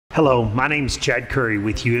Hello, my name is Chad Curry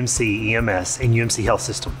with UMC EMS and UMC Health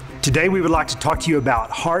System. Today we would like to talk to you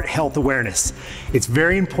about heart health awareness. It's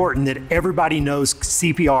very important that everybody knows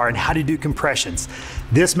CPR and how to do compressions.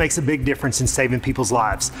 This makes a big difference in saving people's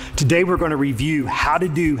lives. Today we're going to review how to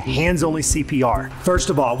do hands-only CPR. First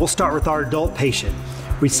of all, we'll start with our adult patient.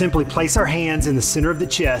 We simply place our hands in the center of the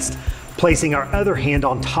chest, placing our other hand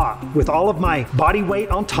on top. With all of my body weight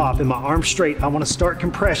on top and my arms straight, I want to start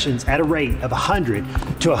compressions at a rate of 100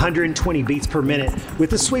 to 120 beats per minute,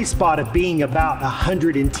 with a sweet spot of being about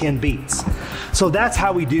 110 beats. So that's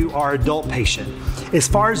how we do our adult patient. As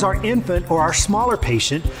far as our infant or our smaller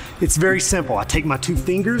patient, it's very simple. I take my two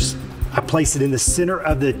fingers, I place it in the center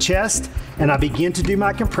of the chest, and I begin to do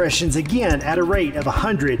my compressions again at a rate of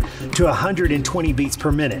 100 to 120 beats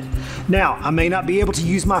per minute. Now, I may not be able to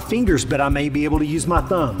use my fingers, but I may be able to use my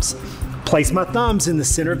thumbs. Place my thumbs in the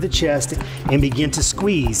center of the chest and begin to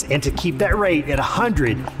squeeze and to keep that rate at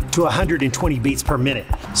 100 to 120 beats per minute.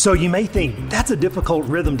 So you may think, that's a difficult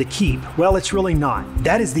rhythm to keep. Well, it's really not.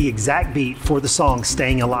 That is the exact beat for the song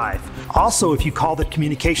Staying Alive. Also, if you call the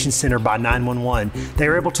communication center by 911,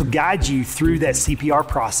 they're able to guide you through that CPR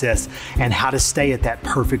process and how to stay at that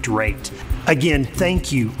perfect rate. Again,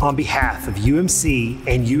 thank you on behalf of UMC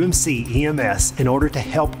and UMC EMS in order to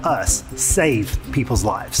help us save people's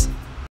lives.